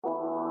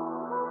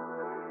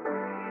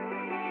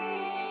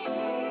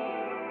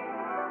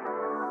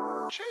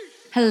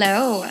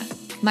Hello,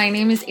 my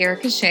name is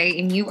Erica Shea,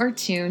 and you are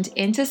tuned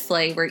into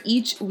Slay, where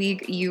each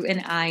week you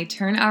and I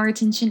turn our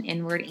attention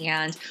inward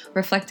and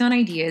reflect on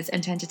ideas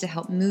intended to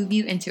help move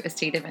you into a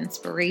state of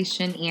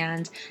inspiration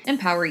and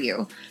empower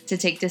you to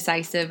take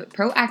decisive,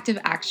 proactive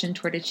action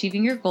toward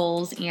achieving your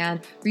goals and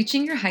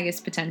reaching your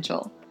highest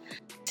potential.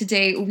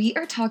 Today, we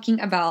are talking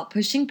about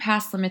pushing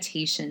past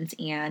limitations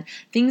and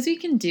things we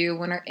can do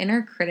when our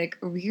inner critic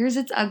rears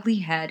its ugly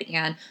head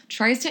and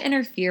tries to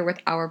interfere with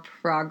our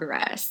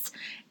progress.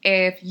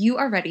 If you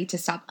are ready to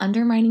stop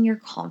undermining your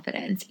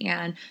confidence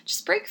and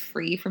just break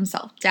free from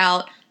self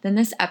doubt, then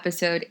this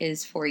episode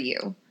is for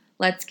you.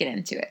 Let's get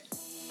into it.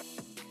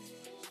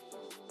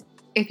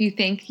 If you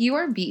think you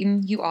are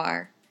beaten, you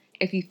are.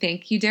 If you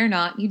think you dare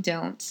not, you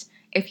don't.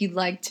 If you'd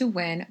like to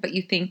win, but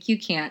you think you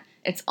can't,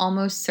 it's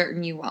almost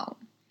certain you won't.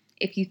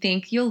 If you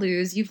think you'll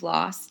lose, you've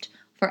lost.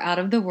 For out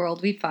of the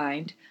world we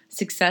find,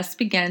 success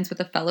begins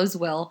with a fellow's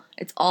will.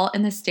 It's all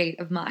in the state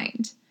of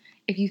mind.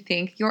 If you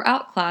think you're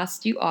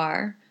outclassed, you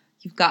are.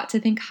 You've got to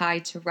think high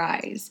to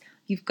rise.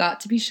 You've got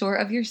to be sure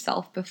of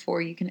yourself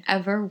before you can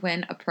ever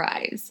win a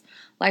prize.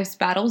 Life's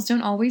battles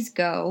don't always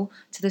go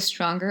to the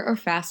stronger or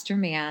faster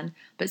man,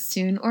 but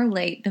soon or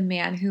late, the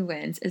man who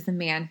wins is the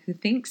man who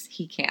thinks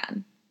he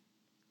can.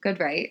 Good,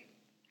 right?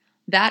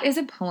 That is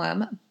a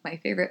poem, my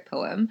favorite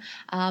poem,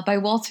 by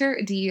Walter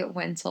D.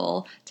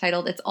 Wintle,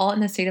 titled It's All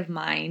in the State of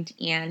Mind.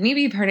 And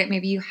maybe you've heard it,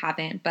 maybe you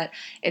haven't, but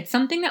it's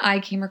something that I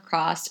came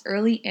across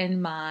early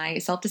in my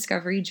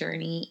self-discovery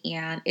journey.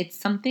 And it's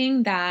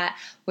something that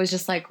was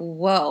just like,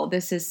 whoa,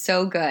 this is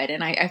so good.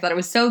 And I thought it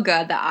was so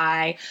good that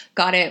I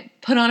got it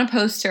put on a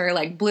poster,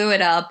 like blew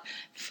it up,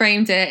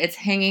 framed it. It's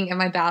hanging in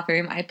my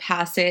bathroom. I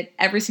pass it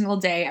every single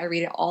day. I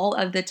read it all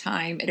of the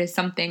time. It is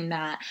something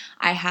that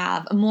I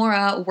have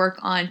Amora work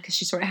on because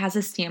she sort of has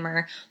a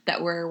stammer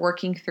that we're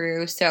working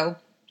through. So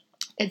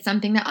it's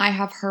something that I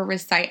have her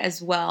recite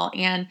as well.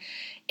 And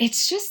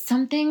it's just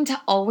something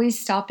to always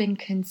stop and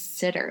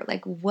consider.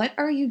 Like, what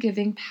are you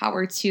giving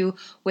power to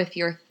with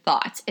your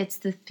thoughts? It's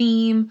the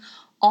theme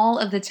all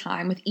of the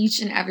time with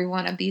each and every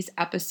one of these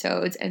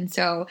episodes. And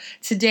so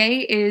today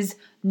is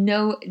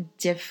no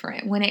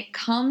different when it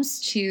comes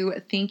to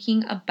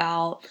thinking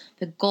about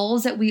the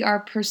goals that we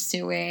are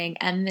pursuing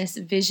and this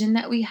vision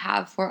that we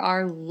have for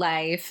our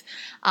life.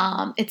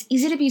 It's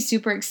easy to be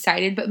super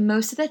excited, but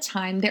most of the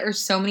time there are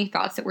so many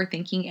thoughts that we're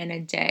thinking in a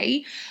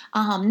day.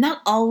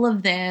 Not all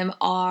of them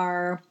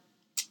are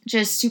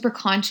just super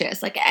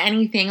conscious, like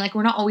anything, like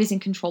we're not always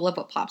in control of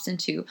what pops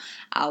into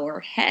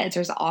our heads.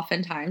 There's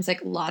oftentimes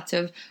like lots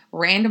of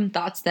random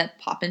thoughts that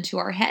pop into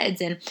our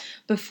heads. And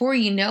before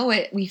you know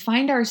it, we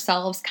find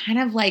ourselves kind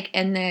of like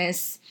in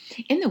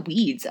the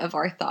weeds of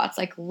our thoughts,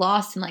 like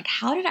lost in like,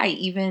 how did I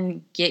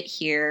even get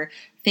here?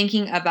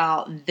 Thinking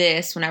about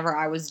this whenever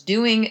I was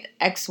doing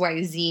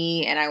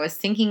XYZ and I was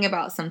thinking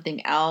about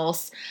something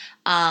else.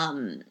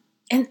 And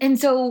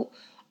so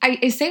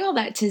I say all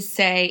that to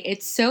say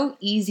it's so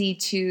easy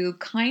to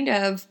kind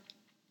of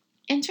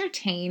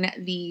entertain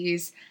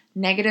these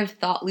negative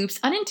thought loops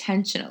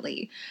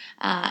unintentionally.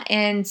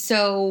 And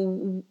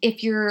so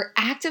if you're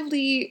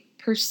actively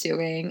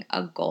pursuing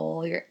a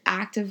goal, you're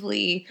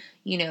actively,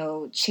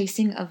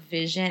 chasing a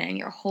vision and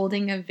you're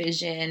holding a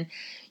vision,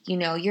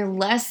 you're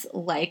less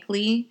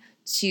likely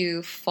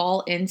to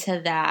fall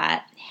into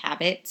that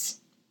habit,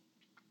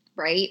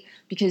 right?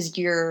 Because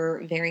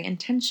you're very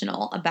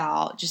intentional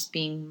about just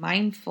being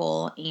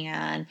mindful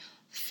and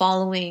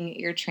following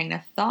your train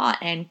of thought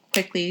and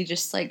quickly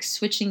just like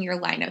switching your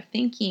line of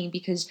thinking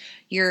because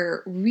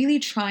you're really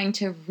trying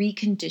to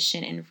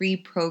recondition and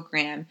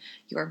reprogram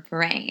your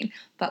brain.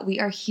 But we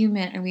are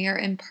human and we are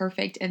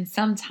imperfect, and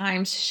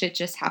sometimes shit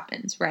just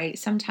happens, right?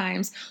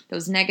 Sometimes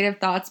those negative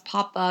thoughts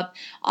pop up,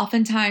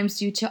 oftentimes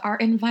due to our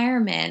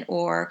environment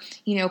or,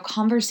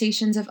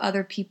 conversations of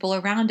other people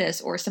around us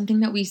or something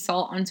that we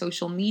saw on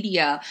social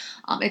media.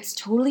 It's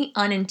totally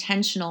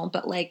unintentional,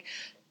 but like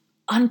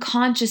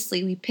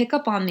unconsciously we pick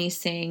up on these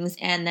things,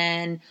 and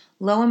then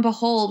lo and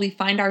behold, we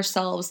find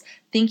ourselves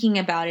thinking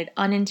about it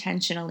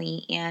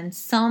unintentionally. And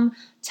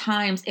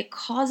sometimes it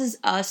causes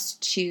us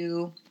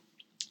to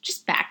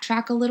just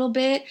backtrack a little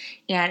bit,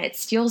 and it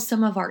steals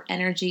some of our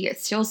energy. It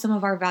steals some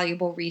of our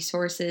valuable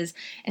resources.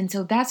 And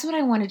so that's what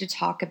I wanted to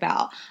talk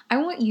about. I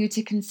want you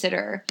to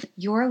consider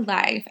your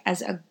life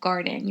as a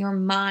garden, your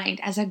mind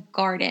as a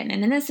garden.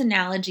 And in this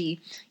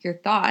analogy, your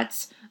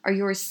thoughts are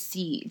your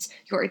seeds.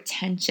 Your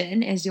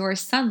attention is your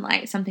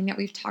sunlight, something that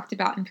we've talked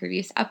about in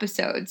previous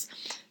episodes.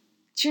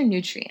 It's your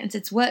nutrients.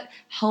 It's what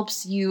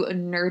helps you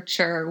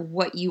nurture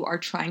what you are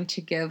trying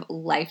to give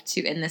life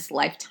to in this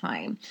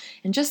lifetime.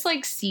 And just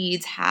like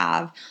seeds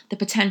have the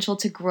potential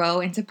to grow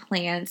into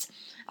plants,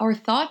 our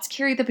thoughts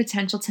carry the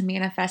potential to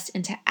manifest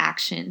into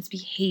actions,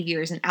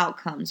 behaviors, and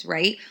outcomes,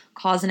 right?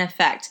 Cause and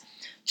effect.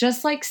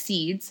 Just like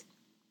seeds,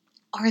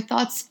 our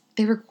thoughts,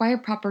 they require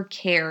proper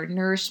care,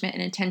 nourishment,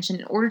 and attention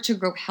in order to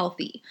grow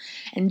healthy.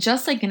 And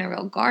just like in a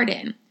real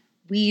garden,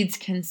 weeds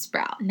can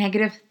sprout,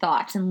 negative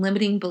thoughts and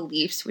limiting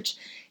beliefs, which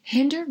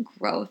hinder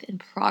growth and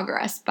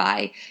progress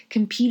by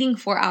competing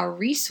for our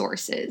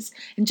resources.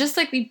 And just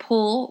like we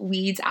pull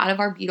weeds out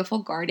of our beautiful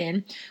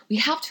garden, we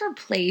have to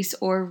replace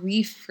or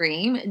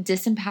reframe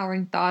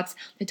disempowering thoughts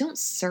that don't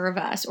serve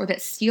us or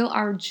that steal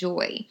our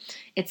joy.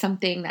 It's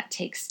something that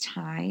takes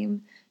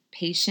time,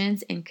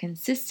 patience, and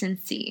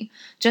consistency.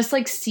 Just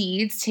like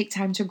seeds take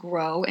time to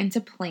grow into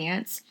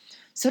plants,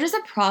 so does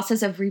the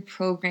process of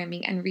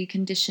reprogramming and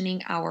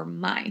reconditioning our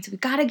minds. We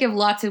got to give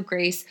lots of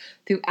grace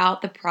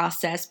throughout the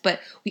process, but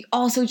we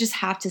also just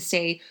have to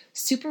stay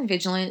super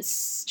vigilant,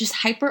 just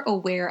hyper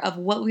aware of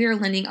what we are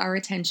lending our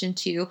attention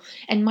to,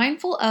 and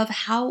mindful of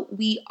how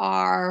we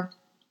are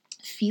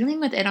feeling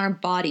within our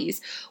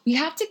bodies. We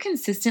have to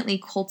consistently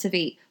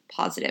cultivate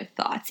positive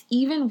thoughts,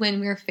 even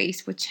when we're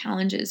faced with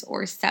challenges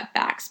or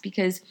setbacks,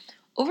 because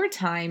over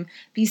time,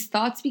 these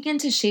thoughts begin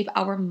to shape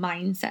our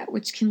mindset,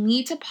 which can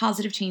lead to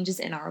positive changes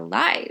in our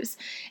lives.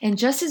 And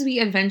just as we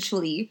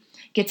eventually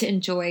get to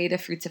enjoy the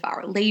fruits of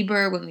our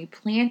labor when we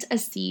plant a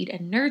seed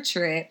and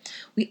nurture it,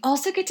 we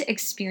also get to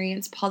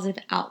experience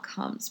positive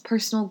outcomes,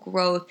 personal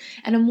growth,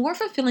 and a more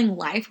fulfilling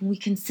life when we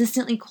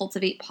consistently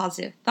cultivate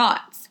positive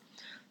thoughts.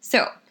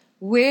 So,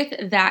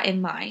 with that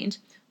in mind,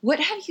 what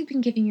have you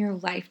been giving your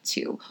life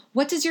to?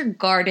 What does your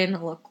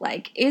garden look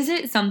like? Is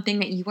it something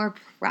that you are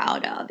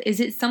proud of? Is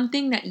it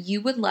something that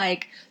you would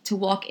like to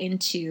walk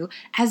into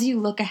as you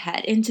look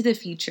ahead into the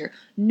future,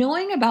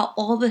 knowing about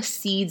all the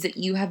seeds that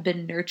you have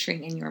been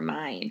nurturing in your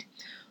mind?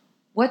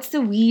 What's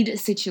the weed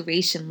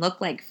situation look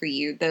like for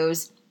you?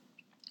 Those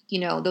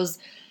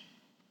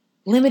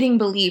limiting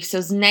beliefs,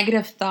 those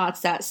negative thoughts,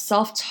 that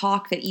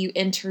self-talk that you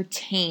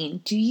entertain.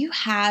 Do you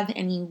have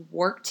any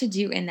work to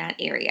do in that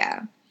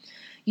area?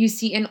 You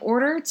see, in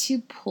order to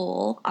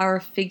pull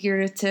our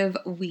figurative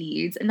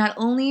weeds, not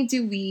only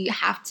do we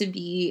have to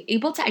be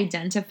able to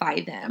identify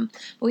them,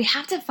 but we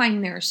have to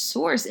find their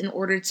source in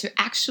order to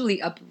actually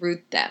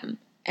uproot them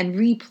and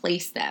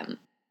replace them.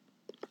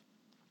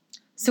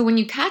 So when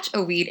you catch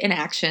a weed in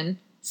action,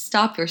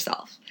 stop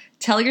yourself.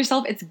 Tell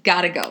yourself it's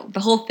gotta go,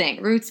 the whole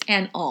thing, roots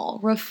and all.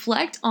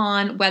 Reflect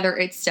on whether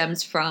it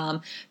stems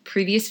from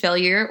previous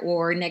failure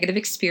or negative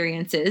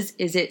experiences.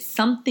 Is it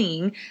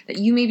something that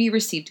you maybe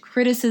received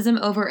criticism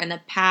over in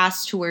the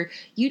past to where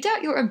you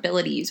doubt your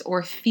abilities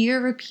or fear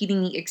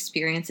repeating the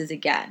experiences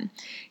again?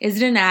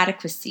 Is it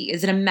inadequacy?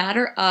 Is it a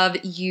matter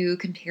of you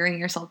comparing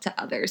yourself to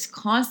others,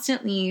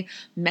 constantly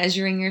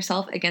measuring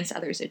yourself against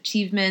others'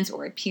 achievements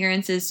or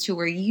appearances to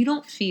where you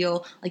don't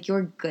feel like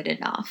you're good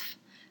enough?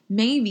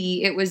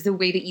 Maybe it was the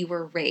way that you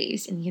were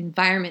raised and the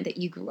environment that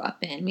you grew up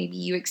in. Maybe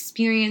you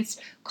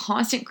experienced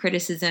constant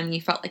criticism, you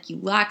felt like you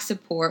lacked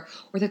support,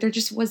 or that there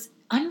just was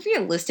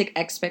unrealistic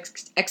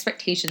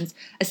expectations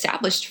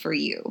established for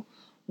you.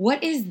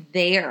 What is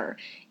there?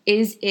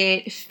 Is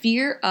it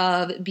fear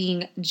of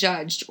being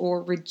judged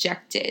or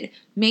rejected?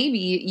 Maybe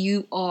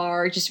you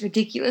are just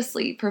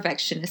ridiculously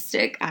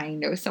perfectionistic. I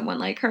know someone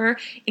like her,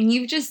 and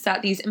you've just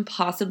set these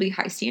impossibly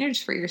high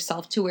standards for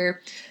yourself to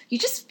where you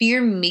just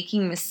fear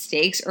making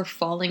mistakes or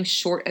falling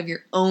short of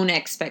your own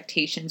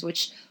expectations,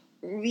 which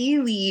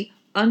really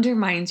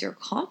undermines your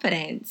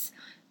confidence.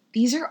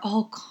 These are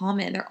all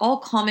common. They're all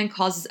common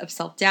causes of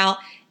self-doubt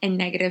and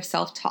negative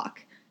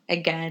self-talk.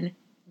 Again,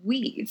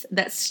 weeds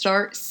that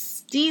start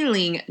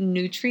stealing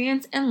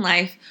nutrients and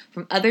life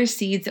from other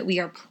seeds that we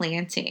are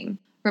planting.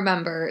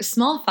 Remember,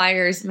 small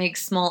fires make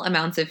small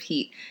amounts of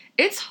heat.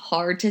 It's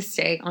hard to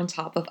stay on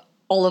top of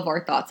all of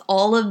our thoughts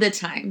all of the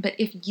time, but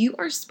if you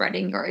are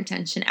spreading your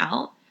attention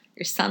out,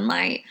 your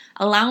sunlight,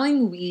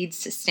 allowing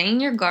weeds to stay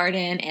in your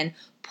garden and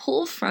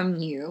pull from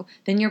you,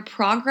 then your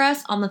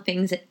progress on the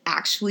things that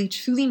actually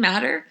truly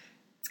matter,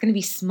 it's going to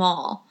be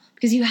small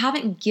because you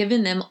haven't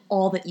given them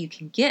all that you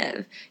can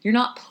give. You're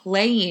not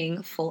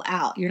playing full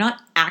out. You're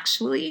not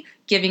actually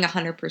giving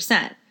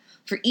 100%.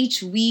 For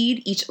each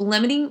weed, each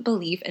limiting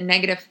belief and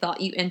negative thought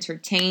you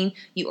entertain,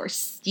 you are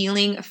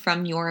stealing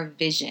from your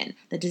vision,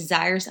 the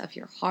desires of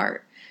your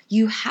heart.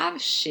 You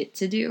have shit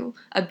to do,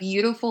 a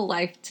beautiful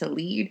life to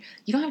lead.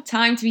 You don't have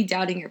time to be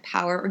doubting your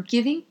power or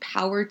giving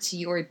power to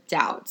your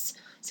doubts.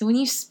 So when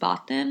you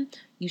spot them,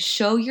 you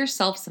show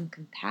yourself some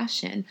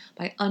compassion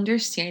by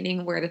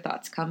understanding where the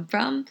thoughts come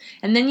from,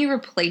 and then you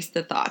replace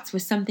the thoughts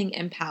with something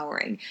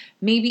empowering.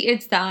 Maybe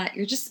it's that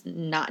you're just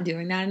not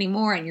doing that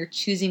anymore and you're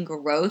choosing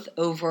growth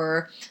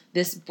over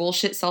this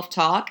bullshit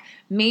self-talk.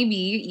 Maybe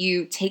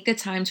you take the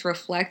time to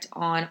reflect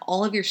on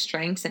all of your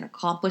strengths and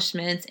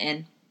accomplishments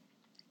and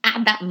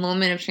add that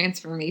moment of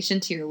transformation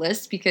to your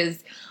list,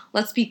 because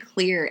let's be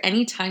clear,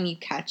 anytime you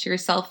catch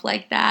yourself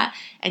like that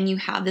and you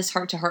have this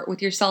heart to heart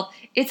with yourself,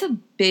 it's a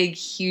big,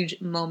 huge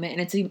moment,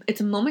 and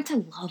it's a moment to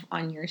love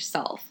on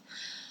yourself.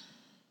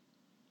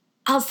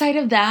 Outside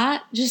of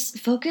that, just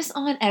focus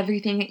on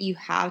everything that you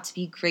have to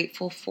be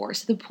grateful for.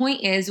 So the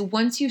point is,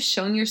 once you've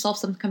shown yourself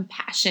some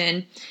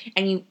compassion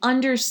and you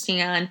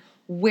understand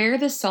where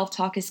the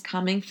self-talk is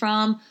coming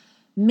from,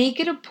 Make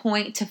it a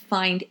point to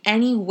find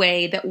any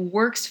way that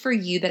works for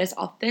you, that is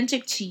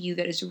authentic to you,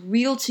 that is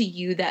real to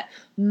you, that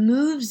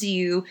moves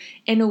you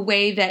in a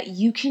way that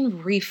you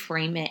can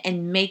reframe it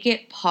and make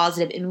it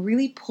positive and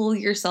really pull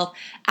yourself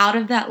out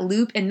of that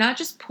loop, and not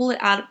just pull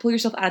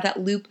yourself out of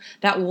that loop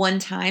that one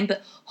time,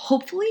 but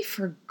hopefully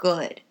for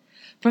good.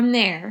 From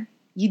there,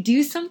 you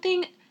do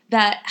something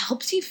that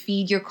helps you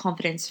feed your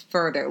confidence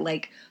further,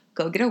 like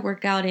go get a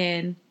workout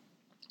in,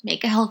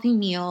 make a healthy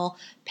meal,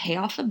 pay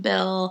off a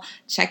bill,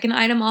 check an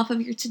item off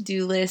of your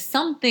to-do list,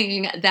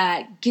 something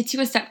that gets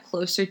you a step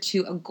closer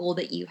to a goal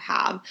that you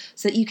have,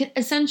 so that you can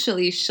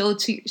essentially show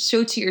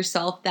to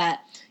yourself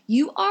that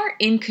you are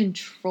in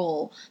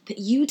control, that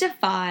you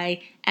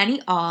defy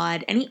any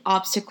odd, any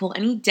obstacle,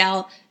 any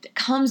doubt that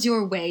comes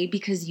your way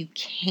because you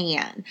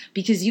can,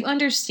 because you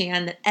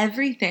understand that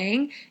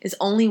everything is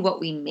only what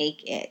we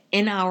make it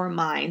in our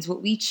minds.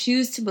 What we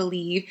choose to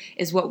believe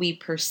is what we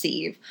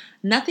perceive.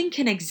 Nothing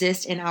can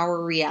exist in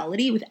our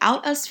reality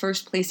without us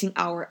first placing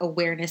our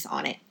awareness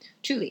on it.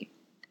 Truly.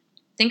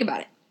 Think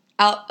about it.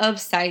 Out of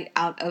sight,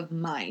 out of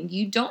mind.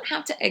 You don't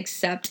have to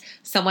accept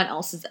someone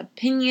else's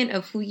opinion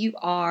of who you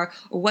are,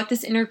 or what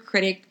this inner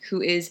critic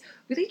who is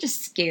really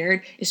just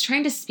scared is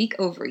trying to speak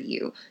over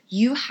you.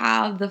 You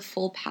have the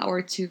full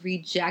power to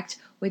reject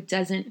what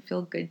doesn't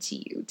feel good to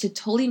you, to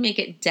totally make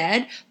it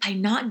dead by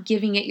not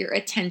giving it your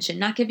attention,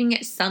 not giving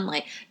it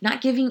sunlight,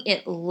 not giving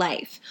it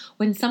life.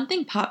 When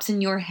something pops in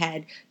your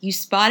head, you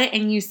spot it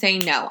and you say,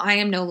 no, I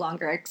am no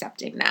longer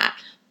accepting that.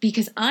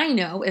 Because I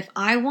know if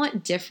I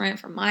want different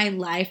for my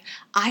life,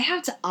 I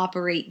have to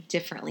operate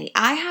differently.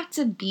 I have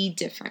to be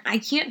different. I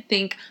can't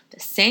think the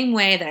same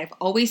way that I've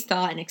always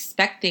thought and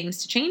expect things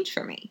to change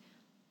for me.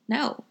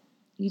 No,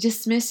 you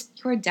dismiss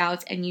your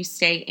doubts and you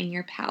stay in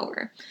your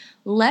power.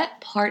 Let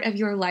part of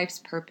your life's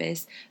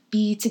purpose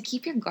be to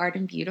keep your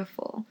garden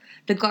beautiful.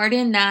 The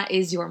garden that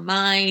is your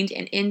mind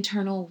and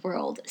internal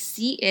world.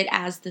 See it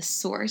as the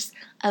source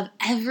of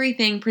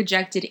everything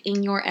projected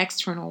in your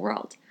external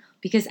world.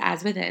 Because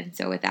as within,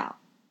 so without.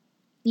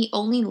 The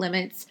only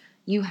limits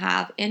you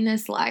have in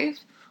this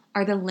life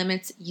are the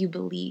limits you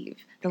believe,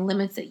 the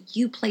limits that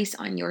you place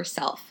on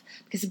yourself.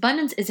 Because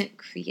abundance isn't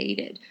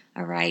created,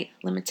 all right?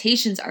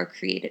 Limitations are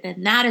created,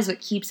 and that is what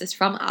keeps us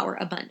from our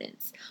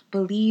abundance.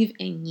 Believe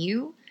in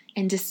you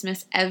and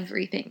dismiss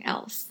everything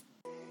else.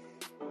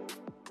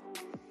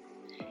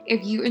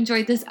 If you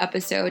enjoyed this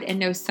episode and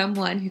know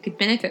someone who could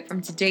benefit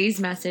from today's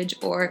message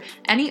or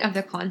any of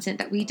the content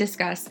that we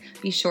discuss,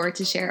 be sure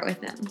to share it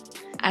with them.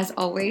 As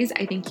always,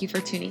 I thank you for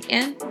tuning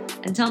in.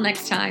 Until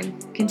next time,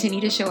 continue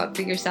to show up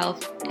for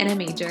yourself in a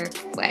major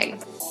way.